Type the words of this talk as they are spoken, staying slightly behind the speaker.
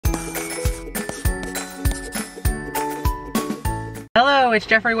Hello, it's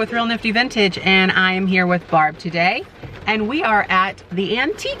Jeffrey with Real Nifty Vintage, and I am here with Barb today. And we are at the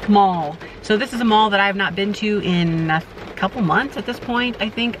Antique Mall. So this is a mall that I have not been to in a couple months at this point, I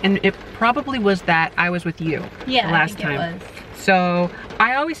think. And it probably was that I was with you last time. It was. So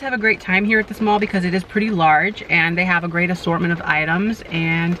I always have a great time here at this mall because it is pretty large and they have a great assortment of items,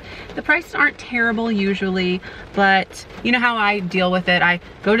 and the prices aren't terrible usually, but you know how I deal with it. I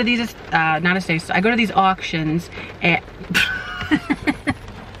go to these, not estates, I go to these auctions and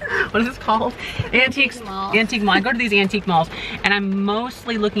what is this called? Antique mall. I go to these antique malls and I'm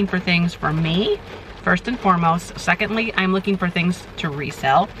mostly looking for things for me, first and foremost. Secondly, I'm looking for things to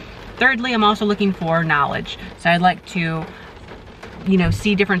resell. Thirdly, I'm also looking for knowledge. So I'd like to, you know,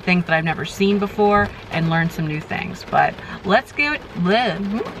 see different things that I've never seen before and learn some new things. But let's go.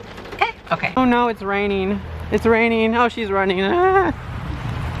 Okay. Oh no, it's raining. It's raining. Oh, she's running. Ah.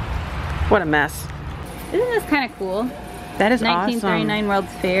 What a mess. Isn't this kind of cool? That is 1939 awesome.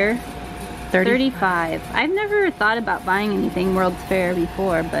 World's Fair. 35. I've never thought about buying anything World's Fair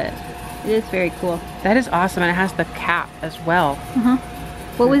before, but it is very cool. That is awesome, and it has the cap as well.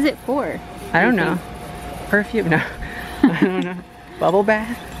 What was it for? I don't know. Perfume? No. I don't know. Bubble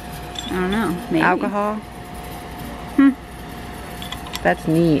bath? I don't know. Maybe. Alcohol? That's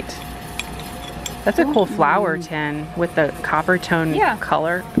neat. That's a cool flower tin with the copper tone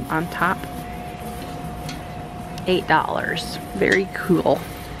color on top. $8. Very cool.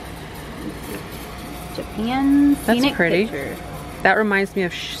 Japan. That's pretty. Picture. That reminds me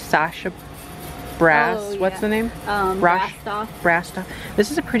of Sasha Brass. Oh, yeah. What's the name? Brastoff. This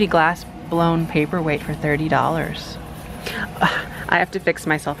is a pretty glass blown paperweight for $30. I have to fix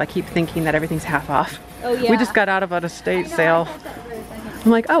myself. I keep thinking that everything's half off. Oh yeah. We just got out of an estate sale. I'm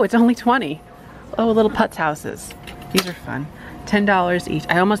like, oh, it's only 20. Oh, little putz houses. These are fun. $10 each.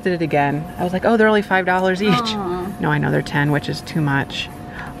 I almost did it again. I was like, oh, they're only $5 each. Aww. No, I know they're 10, which is too much.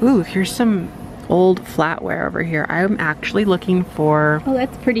 Ooh, here's some old flatware over here. I'm actually looking for... Oh,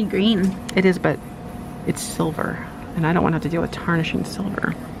 that's pretty green. It is, but it's silver. And I don't want to have to deal with tarnishing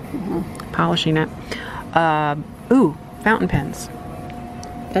silver. Polishing it. Ooh, fountain pens.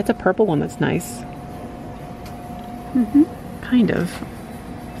 That's a purple one that's nice. Kind of.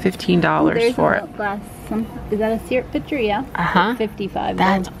 $15 for it. Glass. Is that a syrup pitcher? Yeah. $55.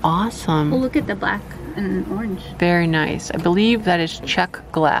 That's awesome. Oh, look at the black and orange. Very nice. I believe that is Czech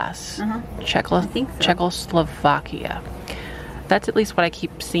glass. I think so. Czechoslovakia. That's at least what I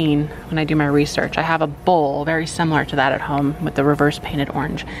keep seeing when I do my research. I have a bowl very similar to that at home with the reverse painted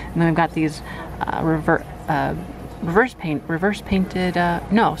orange. And then I've got these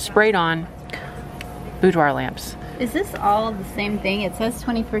sprayed on boudoir lamps. Is this all the same thing? It says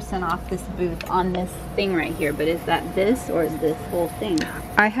 20% off this booth on this thing right here, but is that this or is this whole thing?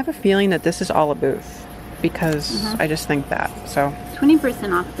 I have a feeling that this is all a booth because I just think that. So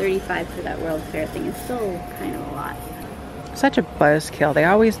 20% off 35 for that World's Fair thing is still kind of a lot. Such a buzzkill. They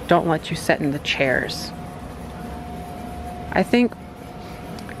always don't let you sit in the chairs. I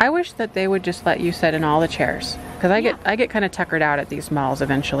wish that they would just let you sit in all the chairs, because I get kind of tuckered out at these malls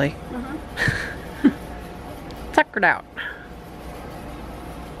eventually. Tuckered out.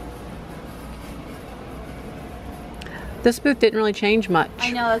 This booth didn't really change much.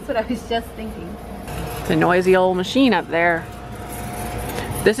 I know, that's what I was just thinking. It's a noisy old machine up there.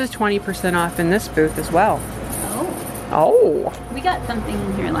 This is 20% off in this booth as well. Oh. We got something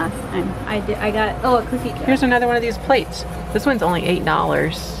in here last time. I got a cookie jar. Here's another one of these plates. This one's only $8.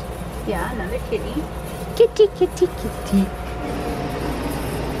 Yeah, another kitty. Kitty, kitty, kitty.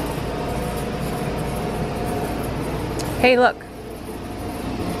 Hey, look.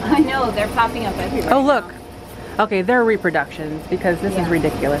 I know, they're popping up everywhere. Oh, look. Okay, they're reproductions because this is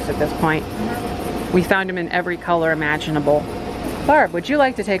ridiculous at this point. We found them in every color imaginable. Barb, would you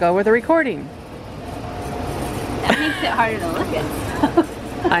like to take over the recording? That makes it harder to look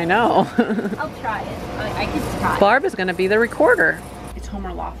at. I know. I'll try it. I can try. Barb is going to be the recorder. It's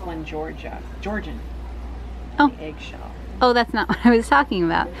Homer Laughlin, Georgian. Oh. Eggshell. Oh, that's not what I was talking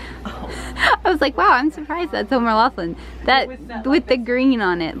about. Oh. I was like, wow, I'm surprised that's Homer Laughlin. That with the green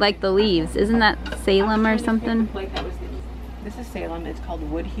on it, like the leaves. Isn't that Salem or something? This is Salem. It's called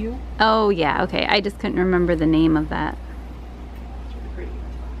Wood Hue. Oh, yeah. Okay. I just couldn't remember the name of that. It's really pretty.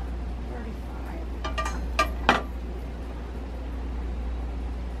 35.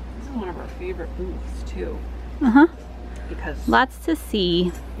 This is one of our favorite booths, too. Because lots to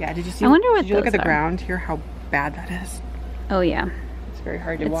see. Yeah, did you see? I wonder what did you look at the are. ground here? How bad that is. Oh yeah. It's very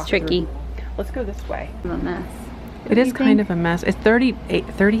hard to walk. It's tricky. Through. Let's go this way. It's a mess. It is kind of a mess. It's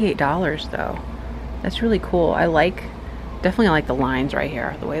 $38 though. That's really cool. Definitely like the lines right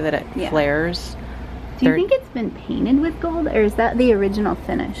here. The way that it flares. Do you think it's been painted with gold, or is that the original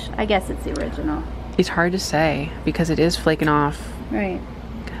finish? I guess it's the original. It's hard to say because it is flaking off. Right.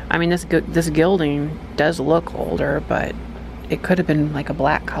 I mean, this gilding does look older, but it could have been like a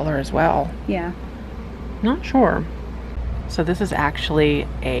black color as well. Yeah. Not sure. So this is actually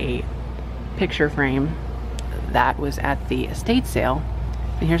a picture frame that was at the estate sale.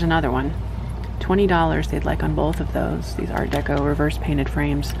 And here's another one. $20 they'd like on both of those. These Art Deco reverse painted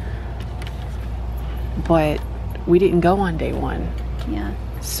frames. But we didn't go on day one. Yeah.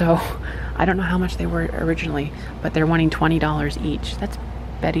 So I don't know how much they were originally, but they're wanting $20 each. That's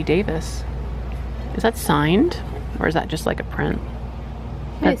Betty Davis. Is that signed, or is that just like a print?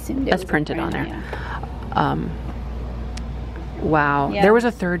 I assumed that's printed on there. Yeah. Wow. Yeah. There was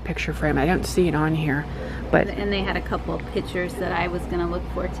a third picture frame. I don't see it on here, but and they had a couple of pictures that I was gonna look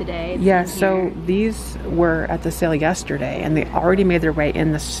for today. Yeah. So these were at the sale yesterday, and they already made their way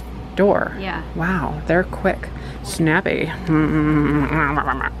in the store. Yeah. Wow. They're quick, snappy.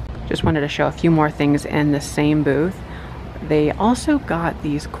 Just wanted to show a few more things in the same booth. They also got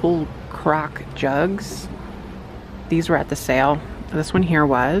these cool crock jugs. These were at the sale. This one here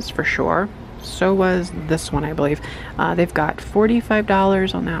was, for sure. So was this one, I believe. They've got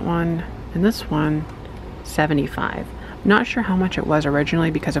 $45 on that one, and this one, $75. Not sure how much it was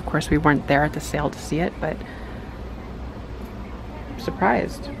originally because, of course, we weren't there at the sale to see it, but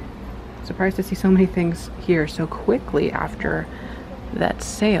surprised. Surprised to see so many things here so quickly after that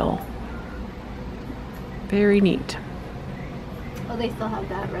sale. Very neat. Oh, they still have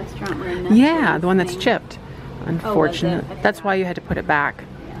that restaurant room. Yeah, the one that's chipped. Unfortunate. Oh, that's why you had to put it back.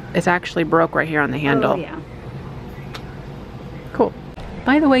 Yeah. It's actually broke right here on the handle. Oh, yeah. Cool.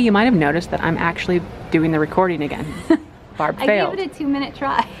 By the way, you might have noticed that I'm actually doing the recording again. Barb failed. I gave it a 2-minute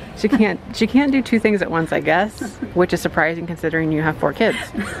try. She can't do two things at once, I guess, which is surprising considering you have 4 kids.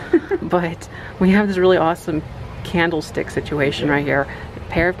 But we have this really awesome candlestick situation right here. A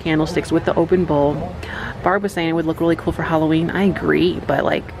pair of candlesticks with the open bowl. Barb was saying it would look really cool for Halloween. I agree, but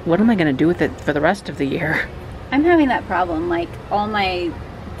like, what am I gonna do with it for the rest of the year? I'm having that problem, like all my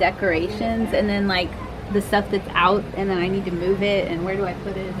decorations and then like the stuff that's out and then I need to move it and where do I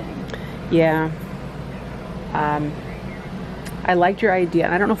put it? And... Yeah. I liked your idea,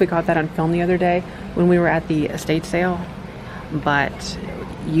 and I don't know if we caught that on film the other day when we were at the estate sale, but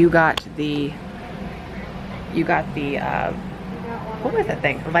you got the what was that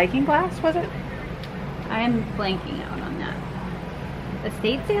thing? Viking glass, was it? I am blanking out on that.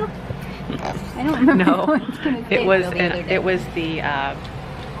 Estate sale? I don't remember. No, it was the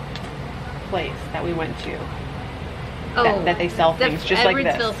place that we went to. Oh, that they sell things just like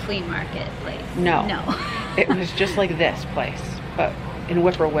this. Edwardsville Flea Market place. No. No. It was just like this place, but in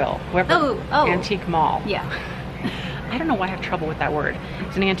Whippoorwill. Antique Mall. Yeah. I don't know why I have trouble with that word.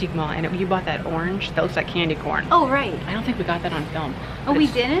 It's an antique mall, and you bought that orange that looks like candy corn. Oh, right. I don't think we got that on film. Oh, we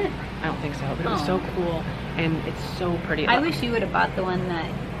didn't? I don't think so, but it was so cool, and it's so pretty. I wish you would have bought the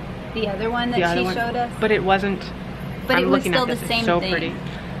other one that she showed us. But it wasn't. But it was still the same thing. It's so pretty.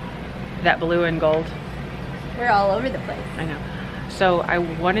 That blue and gold. We're all over the place. I know. So I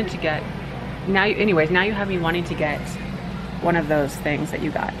wanted to get, now you have me wanting to get one of those things that you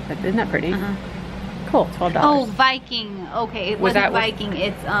got. Isn't that pretty? Cool, $12. Oh, Viking. Okay, it wasn't Viking.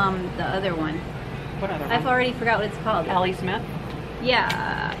 It's the other one. What other one? I've already forgot what it's called. Ellie Smith?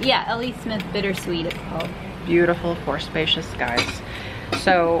 Yeah, Ellie Smith Bittersweet it's called. Beautiful for spacious skies.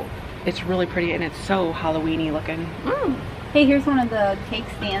 So it's really pretty and it's so Halloween-y looking. Hey, here's one of the cake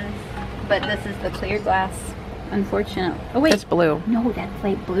stands, but this is the clear glass. Unfortunate. Oh wait, that's blue. No, that's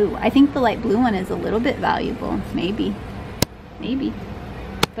light blue. I think the light blue one is a little bit valuable. Maybe.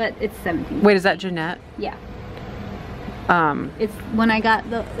 But it's 17. Wait, is that Jeanette? Yeah. It's when I got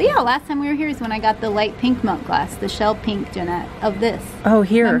last time we were here is when I got the light pink milk glass, the shell pink Jeanette of this. Oh,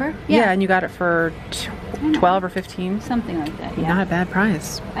 here. Remember? Yeah, and you got it for 12 or 15. Something like that, yeah. Not a bad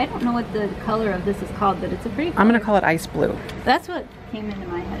price. I don't know what the color of this is called, but it's a pretty color. I'm going to call it ice blue. That's what came into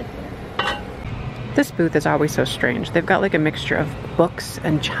my head. This booth is always so strange. They've got like a mixture of books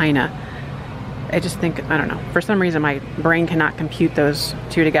and china. I just think, I don't know, for some reason my brain cannot compute those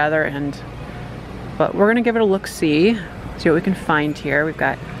two together, but we're gonna give it a look-see, see what we can find here. We've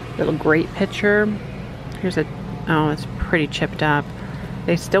got a little great picture. Here's it's pretty chipped up.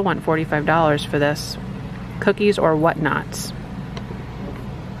 They still want $45 for this. Cookies or whatnots.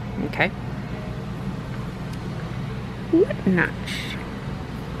 Okay. Whatnots.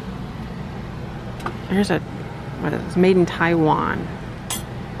 Here's what is this? Made in Taiwan.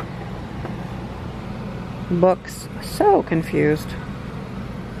 Books. So confused.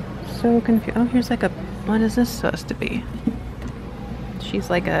 Oh, here's like what is this supposed to be? She's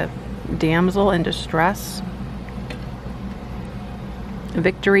like a Damsel in Distress.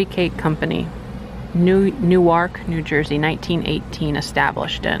 Victory Cake Company. Newark, New Jersey, 1918,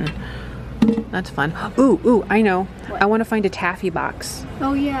 established in. That's fun. Ooh, I know. What? I want to find a taffy box.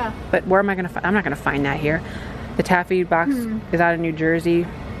 Oh yeah. But where am I gonna find? I'm not gonna find that here. The taffy box is out of New Jersey,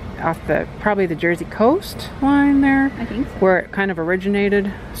 off probably the Jersey coast line there. I think so. Where it kind of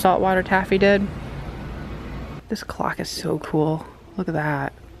originated, saltwater taffy did. This clock is so cool. Look at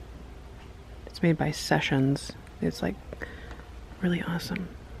that. It's made by Sessions. It's like really awesome.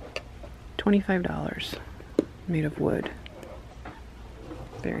 $25, made of wood.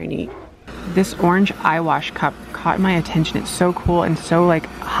 Very neat. This orange eye wash cup caught my attention. It's so cool and so like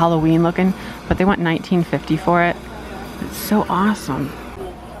Halloween looking, but they want $19.50 for it. It's so awesome.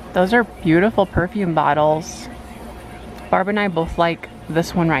 Those are beautiful perfume bottles. Barb and I both like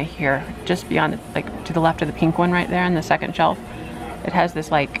this one right here, just beyond, like to the left of the pink one right there on the second shelf. It has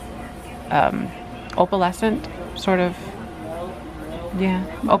this like opalescent sort of, yeah,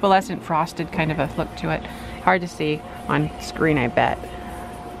 opalescent frosted kind of a look to it. Hard to see on screen, I bet.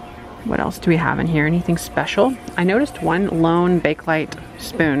 What else do we have in here? Anything special? I noticed one lone Bakelite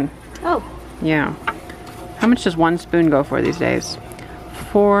spoon. Oh. Yeah. How much does one spoon go for these days?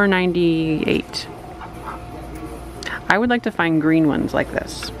 $4.98. I would like to find green ones like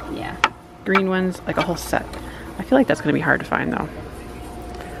this. Yeah. Green ones, like a whole set. I feel like that's gonna be hard to find though.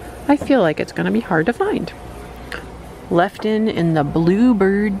 I feel like it's gonna be hard to find. Left in the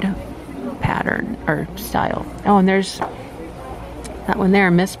bluebird pattern or style. Oh, and there's that one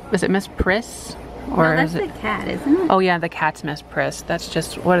there. Is it Miss Priss? Or no, that's is it the cat, isn't it? Oh yeah, the cat's Miss Priss. That's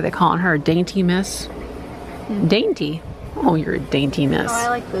just, what are they calling her? Dainty Miss? Dainty? Oh, you're a dainty miss. Oh, I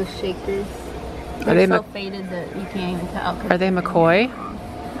like those shakers. Are they so faded that you can't even tell. Are they McCoy?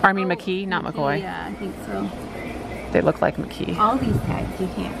 Or I mean McKee, not McCoy. Yeah, I think so. They look like McKee. All these tags you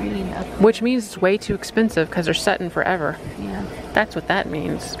can't read up there. Which means it's way too expensive because they're set in forever. Yeah. That's what that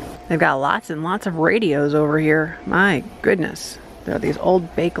means. They've got lots and lots of radios over here. My goodness. There are these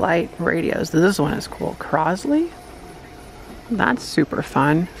old Bakelite radios. This one is cool. Crosley? That's super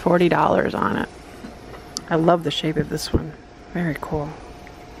fun. $40 on it. I love the shape of this one. Very cool.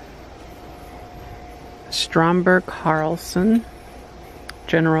 Stromberg Carlson.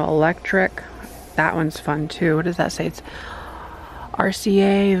 General Electric. That one's fun too. What does that say? It's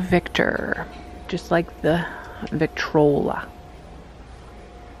RCA Victor. Just like the Victrola.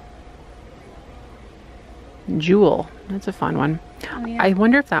 Jewel. That's a fun one. Oh, yeah. I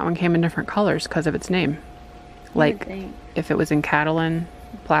wonder if that one came in different colors because of its name. Like if it was in Catalan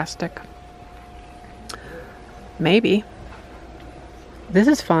plastic. Maybe. This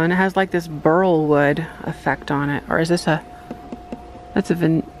is fun. It has like this burl wood effect on it. Or is this a... Is it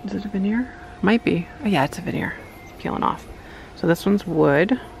a veneer? Might be. Oh yeah, it's a veneer. It's peeling off. So this one's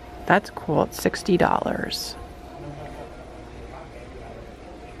wood. That's cool. It's $60.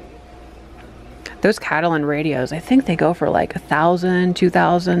 Those Catalan radios, I think they go for like $1,000,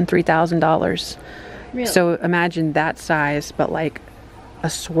 $2,000, $3,000. Really? So imagine that size, but like a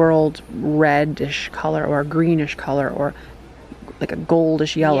swirled reddish color or a greenish color or like a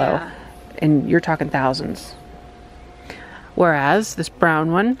goldish yellow. Yeah. And you're talking thousands. Whereas this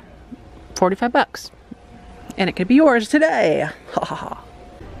brown one, $45. And it could be yours today.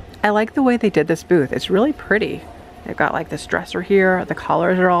 I like the way they did this booth. It's really pretty. They've got like this dresser here. The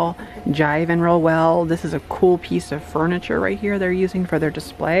collars are all jiving real well. This is a cool piece of furniture right here they're using for their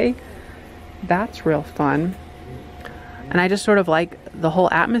display. That's real fun. And I just sort of like the whole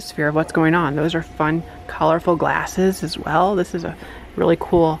atmosphere of what's going on. Those are fun, colorful glasses as well. This is a really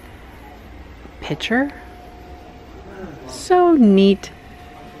cool picture. So neat.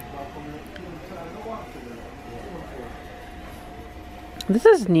 This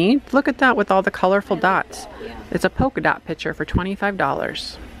is neat. Look at that with all the colorful dots. Yeah. It's a polka dot picture for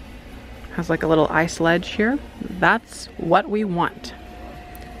 $25. Has like a little ice ledge here. That's what we want.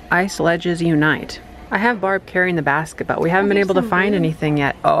 Ice ledges unite. I have Barb carrying the basket, but we haven't been able to find anything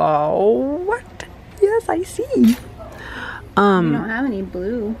yet. Oh, what? Yes, I see. We don't have any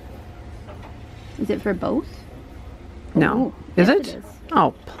blue. Is it for both? No. Oh, Is yes, it? it is.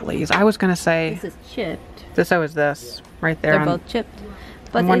 Oh, please. I was going to say... This is chipped. So is this. Right there. They're both chipped.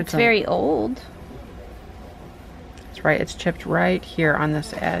 But it's very old. That's right. It's chipped right here on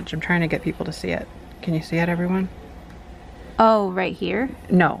this edge. I'm trying to get people to see it. Can you see it, everyone? Oh, right here?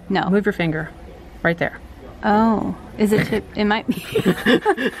 No. No. Move your finger. Right there. Oh. Is it chipped? It might be.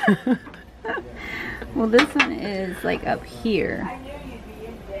 Well, this one is like up here.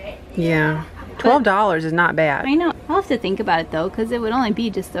 Yeah. $12 is not bad. I know. I'll have to think about it though, because it would only be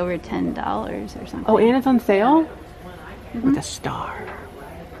just over $10 or something. Oh, and it's on sale? With a star.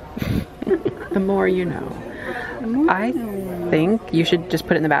 The more you know. I think you should just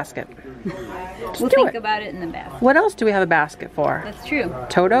put it in the basket. We'll think about it in the basket. What else do we have a basket for? That's true.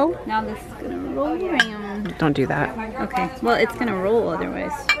 Toto? Now this is gonna roll around. Don't do that. Okay. Well, it's gonna roll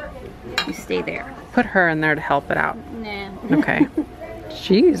otherwise. You stay there. Put her in there to help it out. Nah. Okay.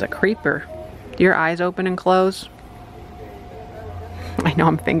 She's a creeper. Do your eyes open and close? I know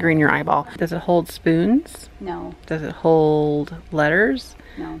I'm fingering your eyeball. Does it hold spoons? No. Does it hold letters?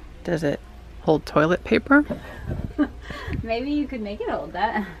 No. Does it hold toilet paper? Maybe you could make it hold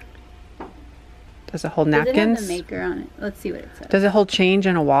that. Does it hold Does it napkins? have the maker on it? Let's see what it says. Does it hold change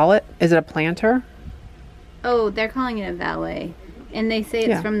in a wallet? Is it a planter? Oh, they're calling it a valet. And they say it's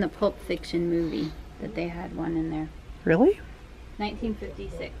Yeah. from the Pulp Fiction movie that they had one in there. Really?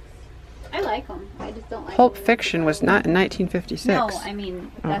 1956. I like them. I just don't like Pulp them. Fiction was not in 1956. No, I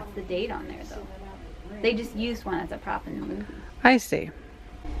mean, that's the date on there, though. They just used one as a prop in the movie. I see.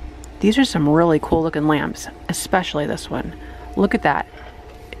 These are some really cool looking lamps, especially this one. Look at that.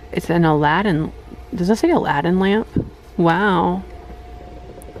 It's an Aladdin. Does this say Aladdin lamp? Wow.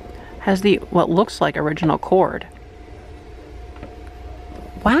 Has the what looks like original cord.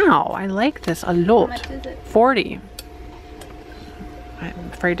 Wow, I like this a lot. How much is it? 40.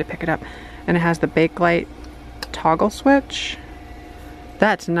 I'm afraid to pick it up. And it has the bakelite toggle switch.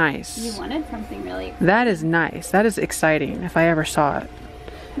 That's nice. You wanted something really... That is nice. That is exciting if I ever saw it.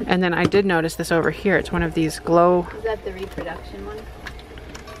 And then I did notice this over here. It's one of these glow... Is that the reproduction one?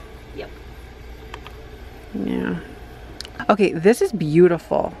 Yep. Yeah. Okay, this is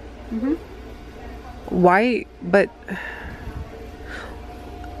beautiful. Mm-hmm. Why... But...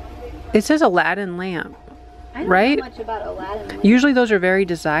 It says Aladdin lamp. I don't Right? know much about Aladdin. Usually those are very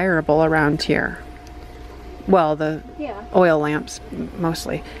desirable around here. Well, the Yeah. oil lamps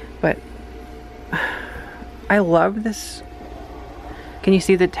mostly. But I love this. Can you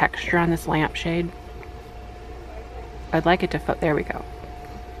see the texture on this lampshade? I'd like it to fit. There we go.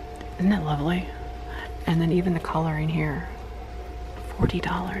 Isn't that lovely? And then even the coloring here.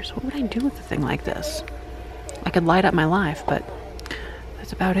 $40. What would I do with a thing like this? I could light up my life, but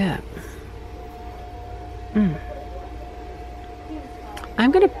that's about it.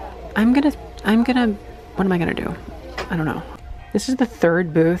 I'm gonna, what am I gonna do? I don't know. This is the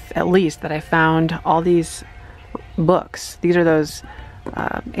third booth, at least, that I found all these books. These are those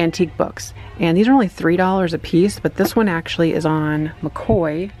antique books. And these are only $3 a piece, but this one actually is on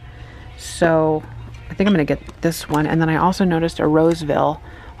McCoy. So I think I'm gonna get this one. And then I also noticed a Roseville.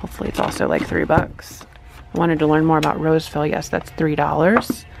 Hopefully it's also like $3. I wanted to learn more about Roseville. Yes, that's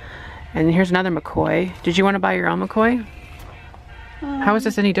 $3. And here's another McCoy. Did you want to buy your own McCoy? How is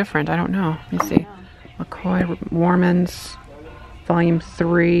this any different? I don't know. Let me see. McCoy, Warmans, Volume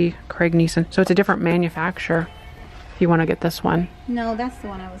 3, Craig Neeson. So it's a different manufacturer if you want to get this one. No, that's the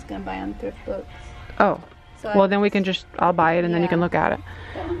one I was going to buy on Thrift Books. Oh. So Well, then we can just, I'll buy it and then you can look at it.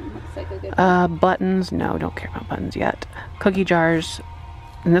 That one looks like a good one. Buttons. No, don't care about buttons yet. Cookie jars.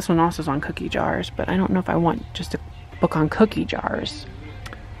 And this one also is on cookie jars, but I don't know if I want just a book on cookie jars.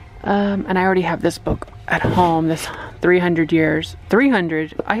 And I already have this book at home, this 300 years.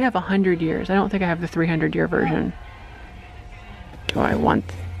 300? I have 100 years. I don't think I have the 300 year version. Do I want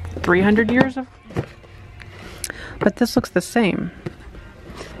 300 years of? But this looks the same.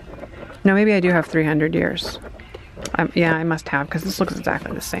 No, maybe I do have 300 years. Yeah, I must have, because this looks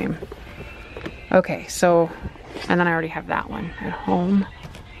exactly the same. Okay, so, and then I already have that one at home.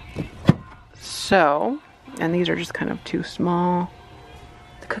 So, and these are just kind of too small.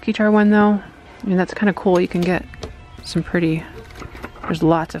 Cookie jar one though, I mean, that's kind of cool. You can get some pretty, there's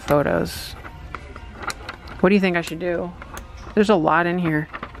lots of photos. What do you think I should do? There's a lot in here.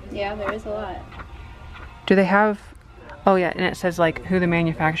 Yeah, there is a lot. Do they have, oh yeah, and it says like who the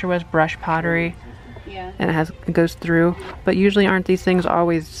manufacturer was, Brush Pottery. Yeah. And it goes through, but usually aren't these things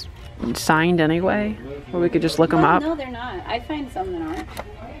always signed anyway? Where we could just look them up? No, they're not. I find some that aren't.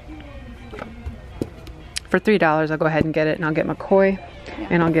 For $3, I'll go ahead and get it, and I'll get McCoy,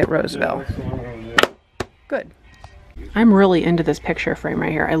 and I'll get Roseville. Good. I'm really into this picture frame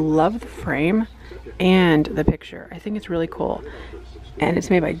right here. I love the frame and the picture. I think it's really cool. And it's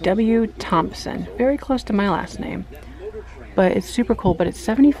made by W. Thompson. Very close to my last name. But it's super cool, but it's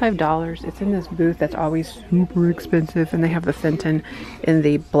 $75. It's in this booth that's always super expensive, and they have the Fenton in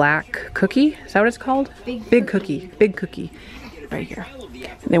the black cookie. Is that what it's called? Big cookie. Big cookie. Right here.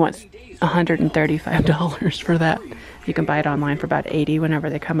 And they want $135 for that. You can buy it online for about $80 whenever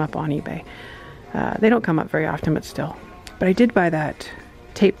they come up on eBay. They don't come up very often, but still. But I did buy that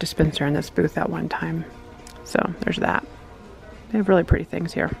tape dispenser in this booth at one time. So there's that. They have really pretty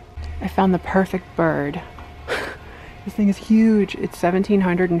things here. I found the perfect bird. This thing is huge. It's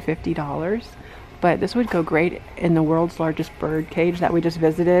 $1,750, but this would go great in the world's largest bird cage that we just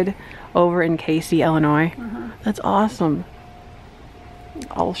visited over in Casey, Illinois. That's awesome.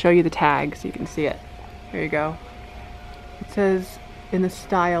 I'll show you the tag so you can see it. Here you go. It says in the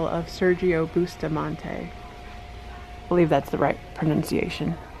style of Sergio Bustamante. I believe that's the right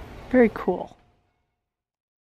pronunciation. Very cool.